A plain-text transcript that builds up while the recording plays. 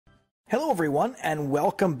Hello, everyone, and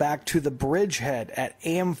welcome back to the Bridgehead at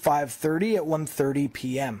AM 530 at 1:30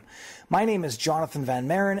 p.m. My name is Jonathan Van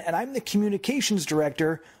Maren, and I'm the Communications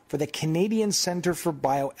Director for the Canadian Centre for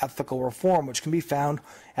Bioethical Reform, which can be found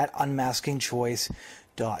at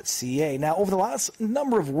unmaskingchoice.ca. Now, over the last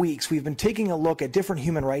number of weeks, we've been taking a look at different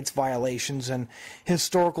human rights violations and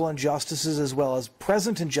historical injustices as well as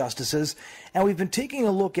present injustices, and we've been taking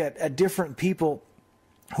a look at different people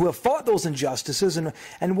who have fought those injustices and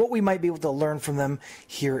what we might be able to learn from them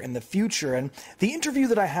here in the future. And the interview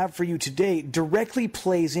that I have for you today directly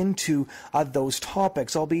plays into those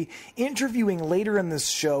topics. I'll be interviewing later in this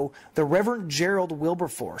show the Reverend Gerald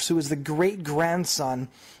Wilberforce, who is the great-grandson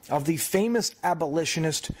of the famous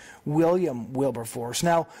abolitionist William Wilberforce.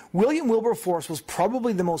 Now, William Wilberforce was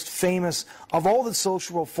probably the most famous of all the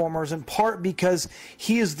social reformers, in part because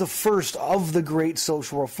he is the first of the great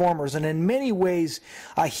social reformers, and in many ways,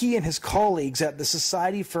 he and his colleagues at the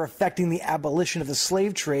Society for Effecting the Abolition of the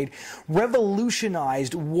Slave Trade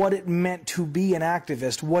revolutionized what it meant to be an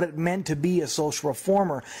activist, what it meant to be a social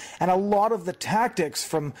reformer. And a lot of the tactics,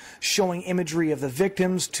 from showing imagery of the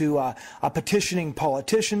victims to petitioning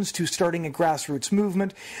politicians to starting a grassroots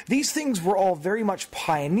movement, these things were all very much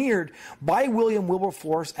pioneered by William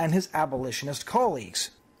Wilberforce and his abolitionist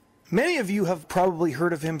colleagues. Many of you have probably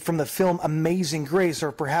heard of him from the film Amazing Grace,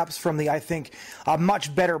 or perhaps from the, I think, a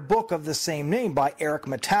much better book of the same name by Eric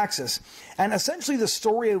Metaxas. And essentially the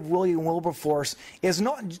story of William Wilberforce is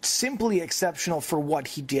not simply exceptional for what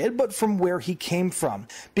he did, but from where he came from.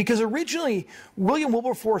 Because originally, William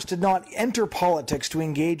Wilberforce did not enter politics to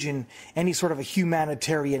engage in any sort of a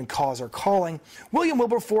humanitarian cause or calling. William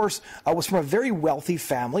Wilberforce was from a very wealthy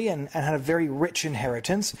family and had a very rich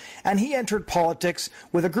inheritance, and he entered politics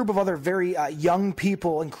with a group of other very young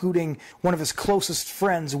people, including one of his closest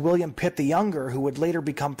friends, William Pitt the Younger, who would later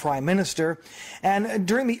become Prime Minister. And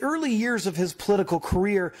during the early years of his political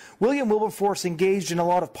career, William Wilberforce engaged in a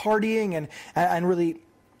lot of partying and really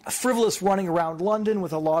frivolous running around London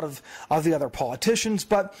with a lot of the other politicians.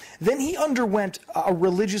 But then he underwent a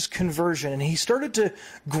religious conversion, and he started to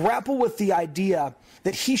grapple with the idea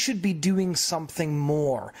that he should be doing something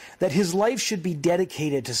more, that his life should be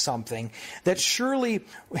dedicated to something, that surely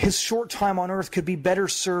his short time on earth could be better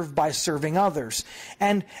served by serving others.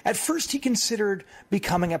 And at first he considered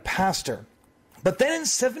becoming a pastor. But then in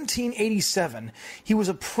 1787, he was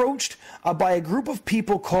approached by a group of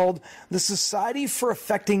people called the Society for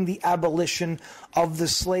Effecting the Abolition of the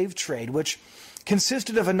Slave Trade, which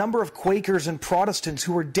consisted of a number of Quakers and Protestants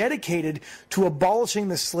who were dedicated to abolishing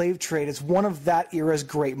the slave trade as one of that era's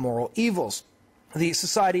great moral evils. The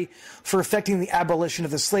Society for Effecting the Abolition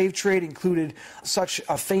of the Slave Trade included such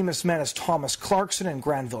famous men as Thomas Clarkson and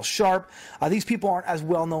Granville Sharp. These people aren't as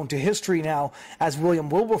well known to history now as William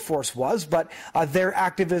Wilberforce was, but their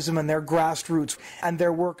activism and their grassroots and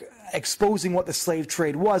their work exposing what the slave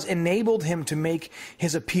trade was enabled him to make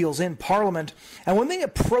his appeals in Parliament. And when they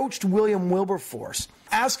approached William Wilberforce,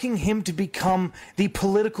 asking him to become the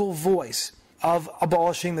political voice of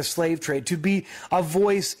abolishing the slave trade, to be a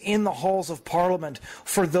voice in the halls of Parliament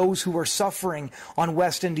for those who were suffering on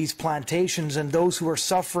West Indies plantations and those who were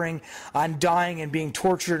suffering and dying and being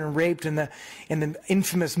tortured and raped in the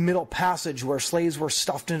infamous Middle Passage where slaves were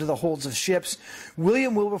stuffed into the holds of ships,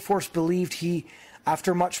 William Wilberforce believed he,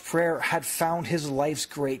 after much prayer, had found his life's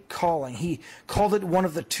great calling. He called it one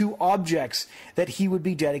of the two objects that he would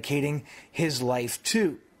be dedicating his life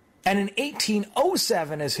to. And in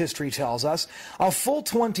 1807, as history tells us, a full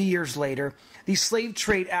 20 years later, the Slave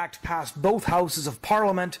Trade Act passed both houses of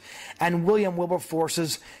Parliament, and William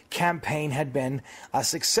Wilberforce's campaign had been a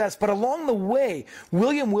success. But along the way,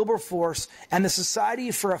 William Wilberforce and the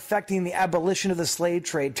Society for Effecting the Abolition of the Slave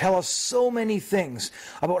Trade tell us so many things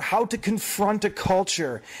about how to confront a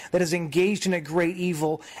culture that is engaged in a great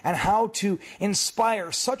evil and how to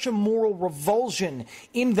inspire such a moral revulsion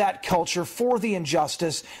in that culture for the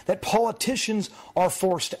injustice that politicians are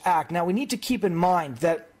forced to act. Now, we need to keep in mind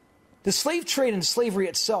that the slave trade and slavery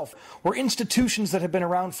itself were institutions that had been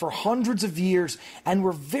around for hundreds of years and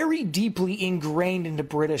were very deeply ingrained into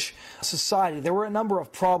British society. There were a number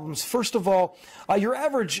of problems. First of all, your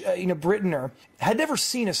average Britainer had never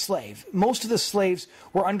seen a slave. Most of the slaves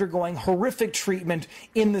were undergoing horrific treatment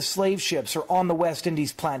in the slave ships or on the West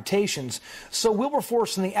Indies plantations. So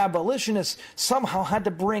Wilberforce and the abolitionists somehow had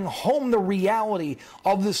to bring home the reality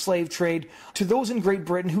of the slave trade to those in Great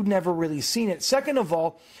Britain who'd never really seen it. Second of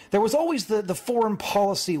all, there was always the foreign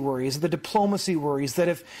policy worries, the diplomacy worries that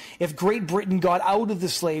if Great Britain got out of the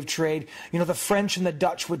slave trade, the French and the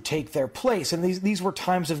Dutch would take their place. And these were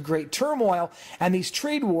times of great turmoil, and these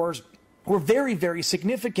trade wars were very, very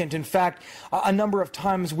significant. In fact, a number of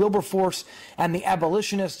times Wilberforce and the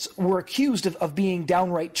abolitionists were accused of being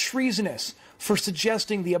downright treasonous for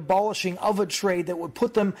suggesting the abolishing of a trade that would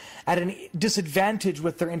put them at a disadvantage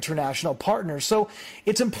with their international partners. So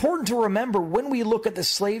it's important to remember when we look at the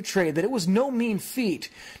slave trade that it was no mean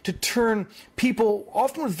feat to turn people,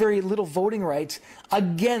 often with very little voting rights,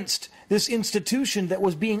 against this institution that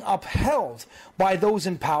was being upheld by those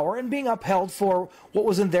in power and being upheld for what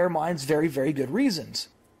was in their minds very, very good reasons.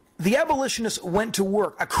 The abolitionists went to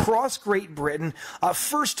work across Great Britain,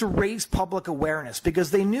 first to raise public awareness,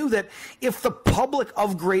 because they knew that if the public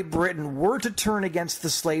of Great Britain were to turn against the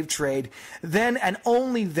slave trade, then and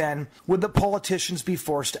only then would the politicians be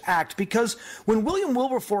forced to act. Because when William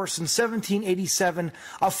Wilberforce in 1787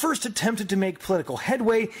 first attempted to make political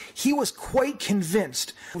headway, he was quite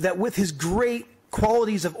convinced that with his great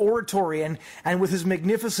qualities of oratory and with his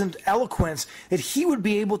magnificent eloquence, that he would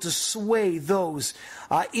be able to sway those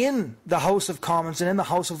in the House of Commons and in the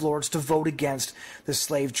House of Lords to vote against the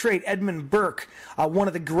slave trade. Edmund Burke, one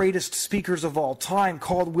of the greatest speakers of all time,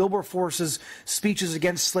 called Wilberforce's speeches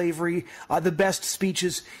against slavery the best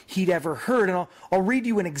speeches he'd ever heard. And I'll read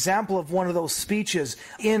you an example of one of those speeches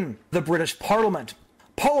in the British Parliament.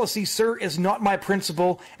 "Policy, sir, is not my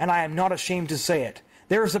principle, and I am not ashamed to say it.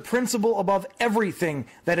 There is a principle above everything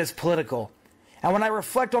that is political. And when I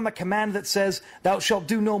reflect on the command that says, 'Thou shalt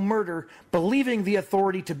do no murder,' believing the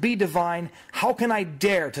authority to be divine, how can I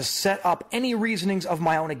dare to set up any reasonings of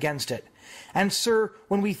my own against it? And, sir,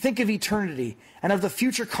 when we think of eternity and of the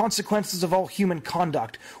future consequences of all human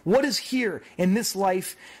conduct, what is here in this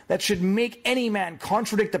life that should make any man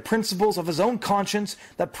contradict the principles of his own conscience,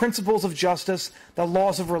 the principles of justice, the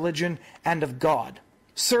laws of religion, and of God?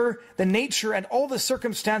 Sir, the nature and all the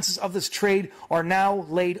circumstances of this trade are now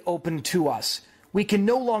laid open to us. We can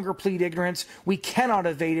no longer plead ignorance. We cannot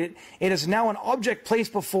evade it. It is now an object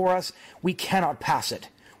placed before us. We cannot pass it.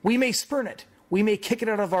 We may spurn it. We may kick it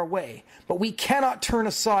out of our way, but we cannot turn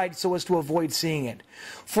aside so as to avoid seeing it.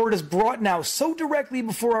 For it is brought now so directly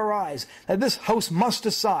before our eyes that this House must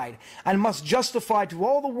decide and must justify to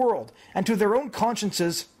all the world and to their own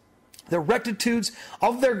consciences the rectitudes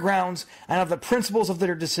of their grounds and of the principles of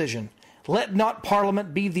their decision. Let not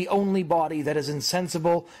Parliament be the only body that is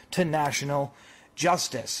insensible to national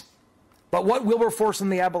justice." But what Wilberforce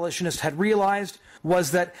and the abolitionists had realized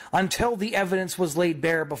was that until the evidence was laid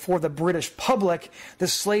bare before the British public, the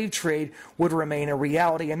slave trade would remain a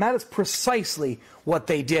reality. And that is precisely what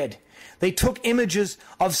they did. They took images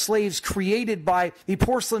of slaves created by the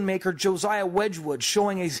porcelain maker Josiah Wedgwood,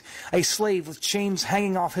 showing a slave with chains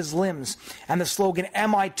hanging off his limbs, and the slogan,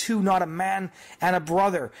 "Am I too not a man and a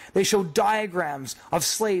brother?" They showed diagrams of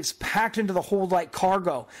slaves packed into the hold like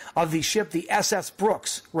cargo of the ship, the SS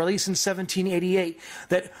Brooks, released in 1788,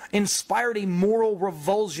 that inspired a moral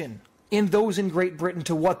revulsion in those in Great Britain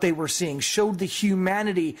to what they were seeing, showed the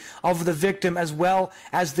humanity of the victim as well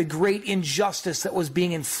as the great injustice that was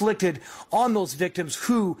being inflicted on those victims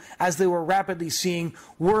who, as they were rapidly seeing,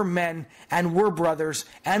 were men and were brothers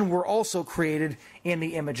and were also created in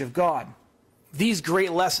the image of God. These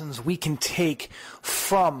great lessons we can take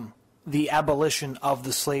from the abolition of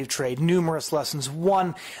the slave trade. Numerous lessons.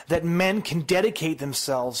 One, that men can dedicate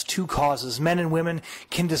themselves to causes. Men and women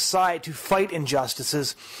can decide to fight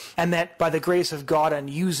injustices, and that by the grace of God and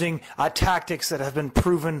using tactics that have been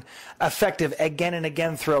proven effective again and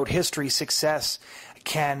again throughout history, success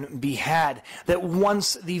can be had. That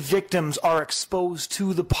once the victims are exposed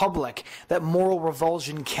to the public, that moral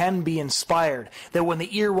revulsion can be inspired. That when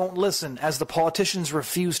the ear won't listen, as the politicians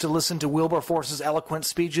refuse to listen to Wilberforce's eloquent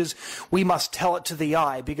speeches, we must tell it to the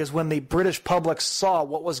eye, because when the British public saw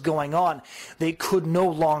what was going on, they could no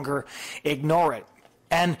longer ignore it.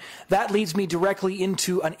 And that leads me directly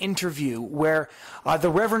into an interview where the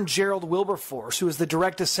Reverend Gerald Wilberforce, who is the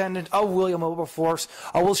direct descendant of William Wilberforce,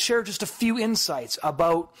 will share just a few insights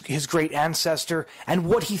about his great ancestor and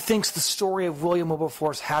what he thinks the story of William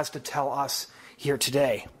Wilberforce has to tell us here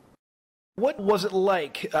today. What was it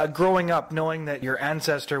like growing up knowing that your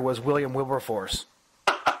ancestor was William Wilberforce?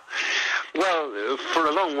 Well, for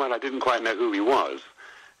a long while I didn't quite know who he was.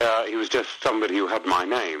 He was just somebody who had my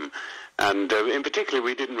name. And in particular,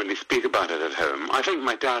 we didn't really speak about it at home. I think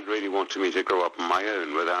my dad really wanted me to grow up on my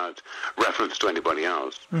own without reference to anybody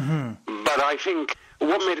else. Mm-hmm. But I think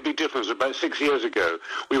what made a big difference about 6 years ago,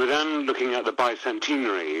 we were then looking at the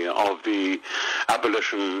bicentenary of the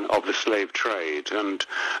abolition of the slave trade, and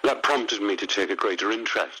that prompted me to take a greater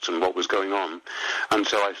interest in what was going on. And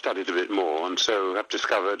so I studied a bit more, and so have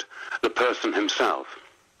discovered the person himself.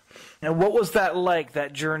 And what was that like,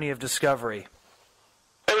 that journey of discovery?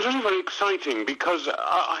 It was really very exciting because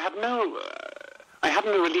I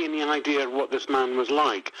hadn't really any idea what this man was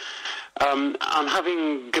like. And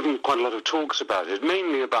having given quite a lot of talks about it,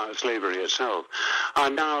 mainly about slavery itself, I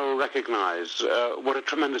now recognize what a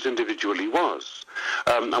tremendous individual he was,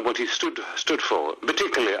 and what he stood for,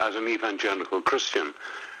 particularly as an evangelical Christian,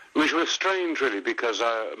 which was strange, really, because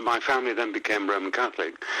my family then became Roman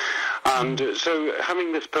Catholic. And so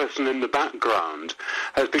having this person in the background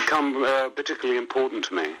has become particularly important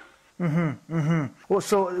to me. Well,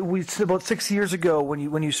 so about 6 years ago,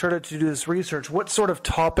 when you started to do this research, what sort of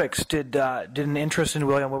topics did an interest in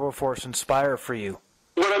William Wilberforce inspire for you?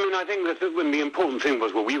 Well, I mean, I think that when the important thing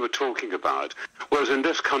was what we were talking about was in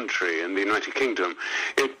this country, in the United Kingdom,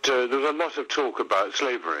 there was a lot of talk about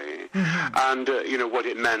slavery and, what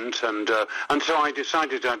it meant. And so I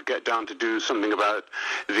decided I'd get down to do something about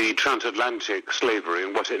the transatlantic slavery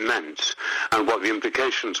and what it meant and what the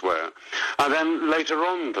implications were. And then later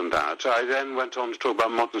on than that, I then went on to talk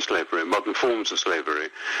about modern slavery, modern forms of slavery,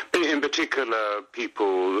 in particular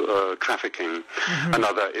people trafficking and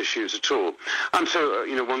other issues at all. And so,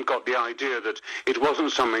 one got the idea that it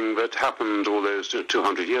wasn't something that happened all those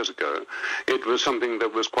 200 years ago. It was something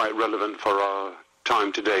that was quite relevant for our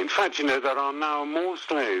time today. In fact, there are now more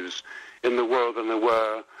slaves in the world than there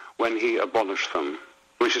were when he abolished them,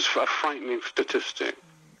 which is a frightening statistic.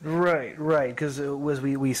 Right, because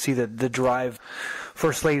we see that the drive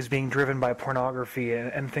for slaves being driven by pornography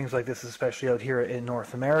and things like this, especially out here in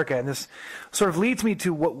North America. And this sort of leads me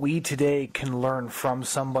to what we today can learn from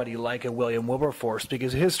somebody like a William Wilberforce,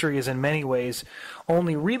 because history is in many ways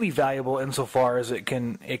only really valuable insofar as it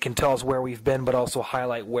can tell us where we've been, but also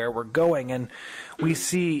highlight where we're going. And we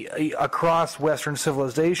see across Western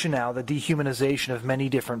civilization now the dehumanization of many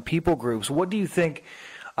different people groups. What do you think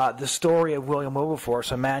the story of William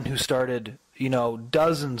Wilberforce, a man who started,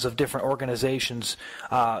 dozens of different organizations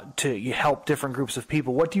to help different groups of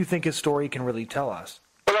people, what do you think his story can really tell us?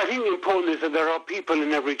 Well, I think the important is that there are people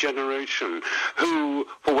in every generation who,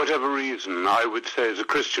 for whatever reason, I would say as a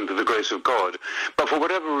Christian to the grace of God, but for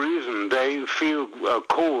whatever reason, they feel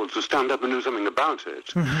called to stand up and do something about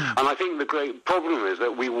it. And I think the great problem is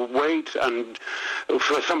that we will wait and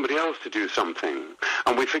for somebody else to do something,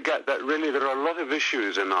 and we forget that really there are a lot of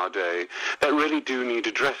issues in our day that really do need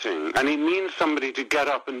addressing, and it means somebody to get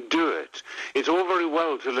up and do it. It's all very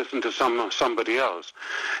well to listen to somebody else.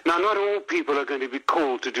 Now, not all people are going to be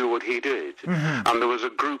called to do what he did. And there was a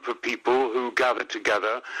group of people who gathered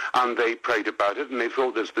together and they prayed about it and they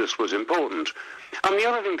thought this was important. And the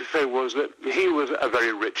other thing to say was that he was a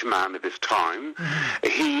very rich man of his time.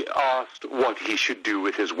 He asked what he should do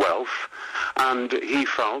with his wealth, and he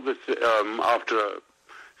felt that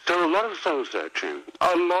so a lot of soul-searching,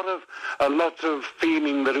 a lot of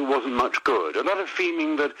feeling that it wasn't much good, a lot of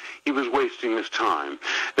feeling that he was wasting his time,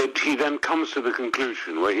 that he then comes to the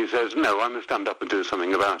conclusion where he says, no, I must stand up and do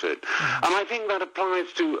something about it. And I think that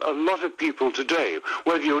applies to a lot of people today,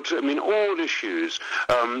 whether all issues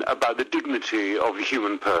about the dignity of the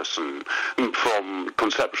human person from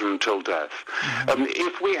conception until death.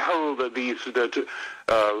 If we hold that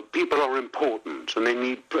people are important and they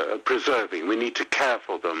need preserving, we need to care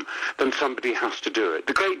for them, then somebody has to do it.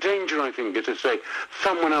 The great danger, I think, is to say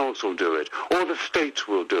someone else will do it, or the state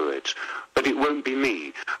will do it, but it won't be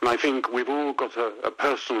me. And I think we've all got a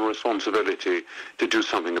personal responsibility to do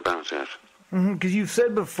something about it. Because you've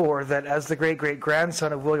said before that as the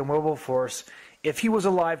great-great-grandson of William Wilberforce, if he was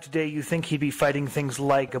alive today, you think he'd be fighting things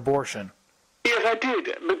like abortion. Yes, I did,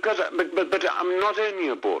 but not only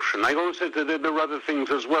abortion. I also said that there are other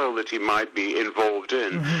things as well that he might be involved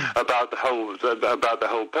in about the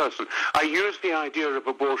whole person. I use the idea of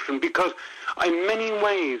abortion because, in many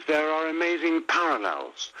ways, there are amazing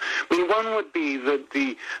parallels. I mean, one would be that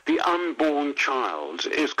the unborn child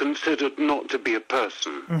is considered not to be a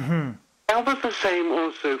person. That was the same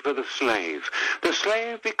also for the slave. The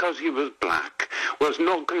slave, because he was black, was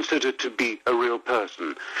not considered to be a real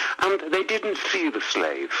person. And they didn't see the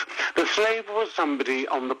slave. The slave was somebody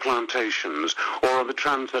on the plantations or on the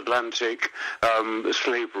transatlantic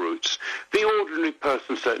slave routes. The ordinary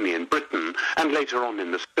person, certainly in Britain and later on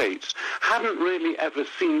in the States, hadn't really ever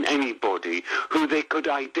seen anybody who they could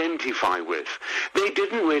identify with. They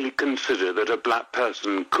didn't really consider that a black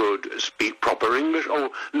person could speak proper English or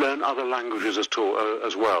learn other languages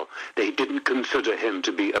as well. They didn't consider him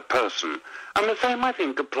to be a person. And the same, I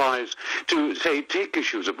think, applies to, say, take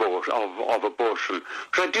issues of abortion,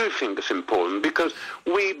 which I do think is important because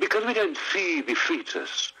we don't see the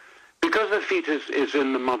fetus. Because the fetus is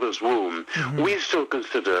in the mother's womb, we still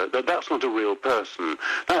consider that that's not a real person.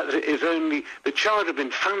 That is only, the child of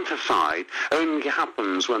infanticide only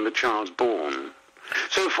happens when the child's born.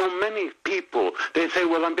 So for many people, they say,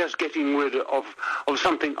 well, I'm just getting rid of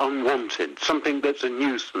something unwanted, something that's a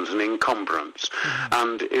nuisance, an encumbrance,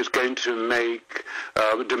 and is going to make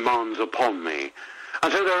demands upon me.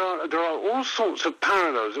 And so there are all sorts of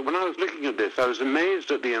parallels. When I was looking at this, I was amazed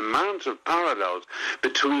at the amount of parallels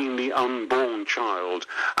between the unborn child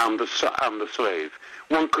and the slave.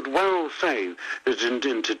 One could well say that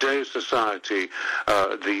in today's society,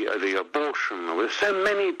 the abortion, where so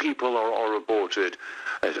many people are aborted,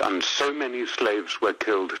 and so many slaves were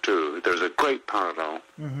killed too. There's a great parallel.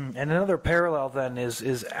 And another parallel then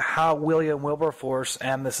is how William Wilberforce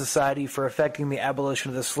and the Society for Effecting the Abolition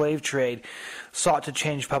of the Slave Trade sought to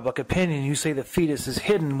change public opinion. You say the fetus is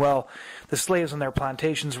hidden. Well, the slaves on their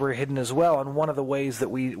plantations were hidden as well, and one of the ways that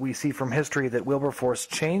we see from history that Wilberforce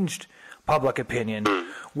changed public opinion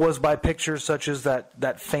was by pictures such as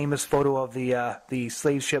that famous photo of the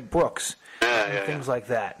slave ship Brooks, and things like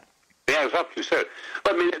that. Yeah, exactly so.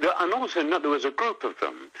 I mean, and also there was a group of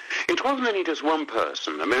them. It wasn't only just one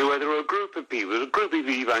person. I mean, there were a group of people, a group of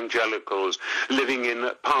evangelicals living in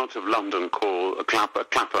a part of London called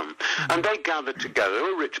Clapham, and they gathered together. They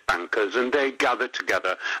were rich bankers, and they gathered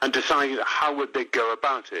together and decided how would they go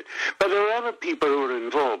about it. But there were other people who were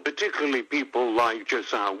involved, particularly people like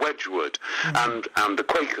Josiah Wedgwood and the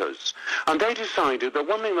Quakers, and they decided that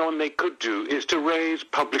one thing they could do is to raise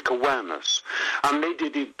public awareness, and they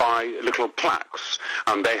did it by little plaques,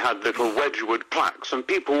 and they had little Wedgwood plaques, and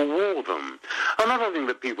people wore them. Another thing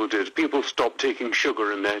that people did, people stopped taking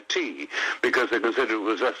sugar in their tea because they considered it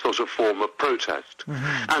was a sort of form of protest.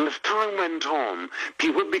 And as time went on,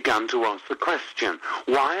 people began to ask the question,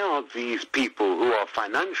 why are these people who are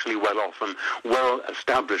financially well off and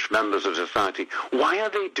well-established members of society, why are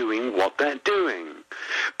they doing what they're doing?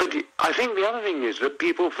 But I think the other thing is that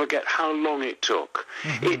people forget how long it took.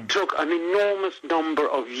 It took an enormous number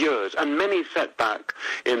of years and many setbacks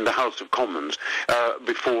in the House of Commons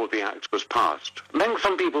before the Act was passed. Then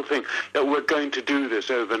some people think that we're going to do this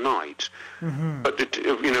overnight. But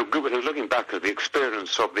looking back at the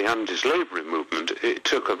experience of the anti-slavery movement, it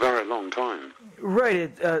took a very long time. Right.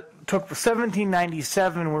 It took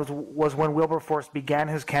 1797 was when Wilberforce began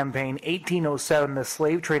his campaign. 1807, the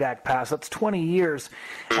Slave Trade Act passed. That's 20 years.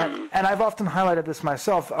 And I've often highlighted this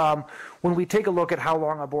myself. When we take a look at how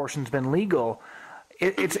long abortion's been legal,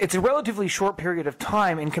 it's a relatively short period of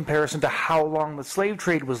time in comparison to how long the slave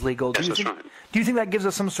trade was legal. Yes, that's right. Do you think that gives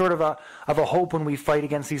us some sort of a hope when we fight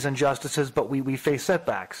against these injustices, but we face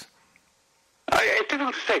setbacks? It's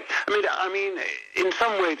difficult to say. I mean, in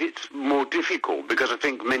some ways it's more difficult because I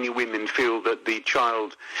think many women feel that the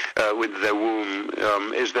child with their womb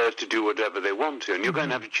is theirs to do whatever they want to, and you're going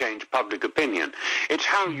to have to change public opinion. It's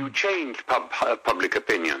how you change public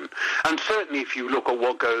opinion. And certainly if you look at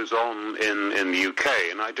what goes on in the UK,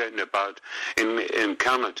 and I don't know about in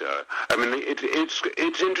Canada, I mean,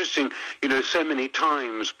 it's interesting, so many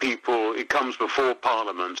times it comes before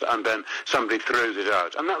Parliament and then somebody throws it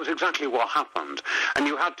out. And that was exactly what happened. And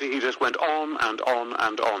he just went on and on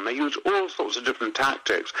and on. They used all sorts of different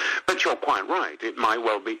tactics. But you're quite right. It might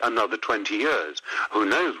well be another 20 years. Who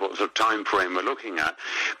knows what sort of time frame we're looking at.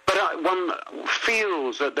 But one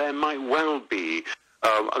feels that there might well be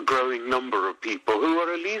a growing number of people who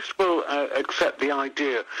at least will accept the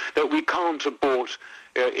idea that we can't abort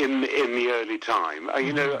in the early time,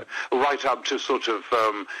 right up to sort of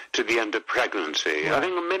to the end of pregnancy. I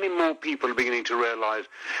think many more people are beginning to realize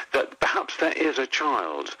that perhaps there is a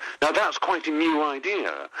child. Now that's quite a new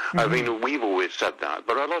idea. I mean, we've always said that,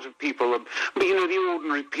 but a lot of people, the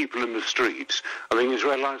ordinary people in the streets, I think, has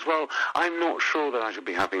realized, well, I'm not sure that I should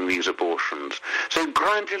be having these abortions. So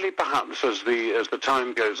gradually, perhaps as the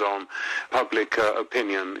time goes on, public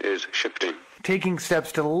opinion is shifting. Taking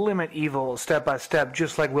steps to limit evil step by step,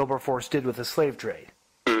 just like Wilberforce did with the slave trade.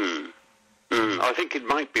 I think it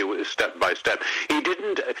might be step by step.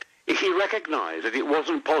 He recognized that it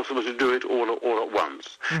wasn't possible to do it all at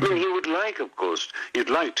once. I mean, he would he'd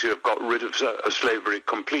like to have got rid of slavery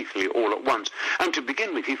completely all at once. And to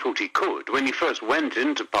begin with, he thought he could. When he first went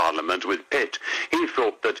into Parliament with Pitt, he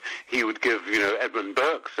thought that he would give, Edmund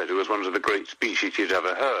Burke said it was one of the great speeches he'd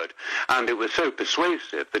ever heard. And it was so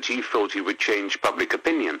persuasive that he thought he would change public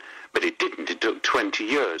opinion. But it didn't. It took 20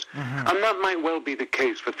 years. And that might well be the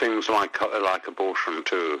case for things like abortion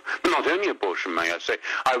too. But not only abortion, may I say.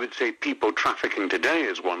 I would say people trafficking today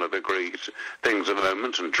is one of the great things at the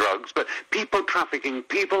moment, and drugs. But people trafficking,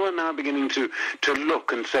 people are now beginning to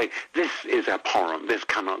look and say, this is abhorrent, this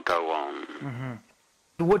cannot go on.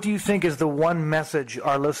 What do you think is the one message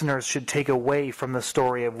our listeners should take away from the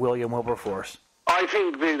story of William Wilberforce? I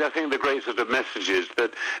think the great sort of message is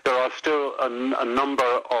that there are still a number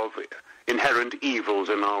of inherent evils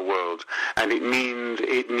in our world, and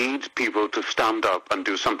it needs people to stand up and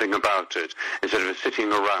do something about it instead of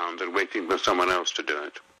sitting around and waiting for someone else to do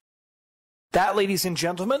it. That, ladies and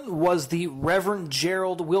gentlemen, was the Reverend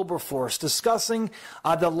Gerald Wilberforce discussing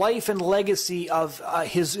the life and legacy of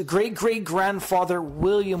his great-great-grandfather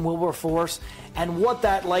William Wilberforce, and what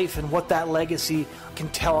that life and what that legacy can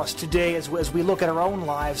tell us today as we look at our own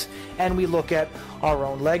lives and we look at our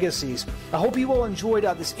own legacies. I hope you all enjoyed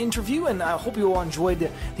this interview, and I hope you all enjoyed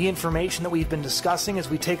the information that we've been discussing as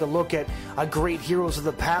we take a look at great heroes of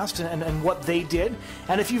the past and what they did.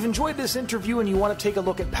 And if you've enjoyed this interview and you want to take a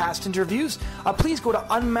look at past interviews, please go to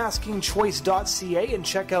unmaskingchoice.ca and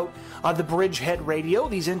check out the Bridgehead Radio.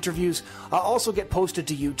 These interviews also get posted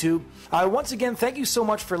to YouTube. Once again, thank you so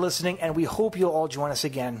much for listening, and we hope you'll all join us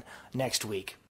again next week.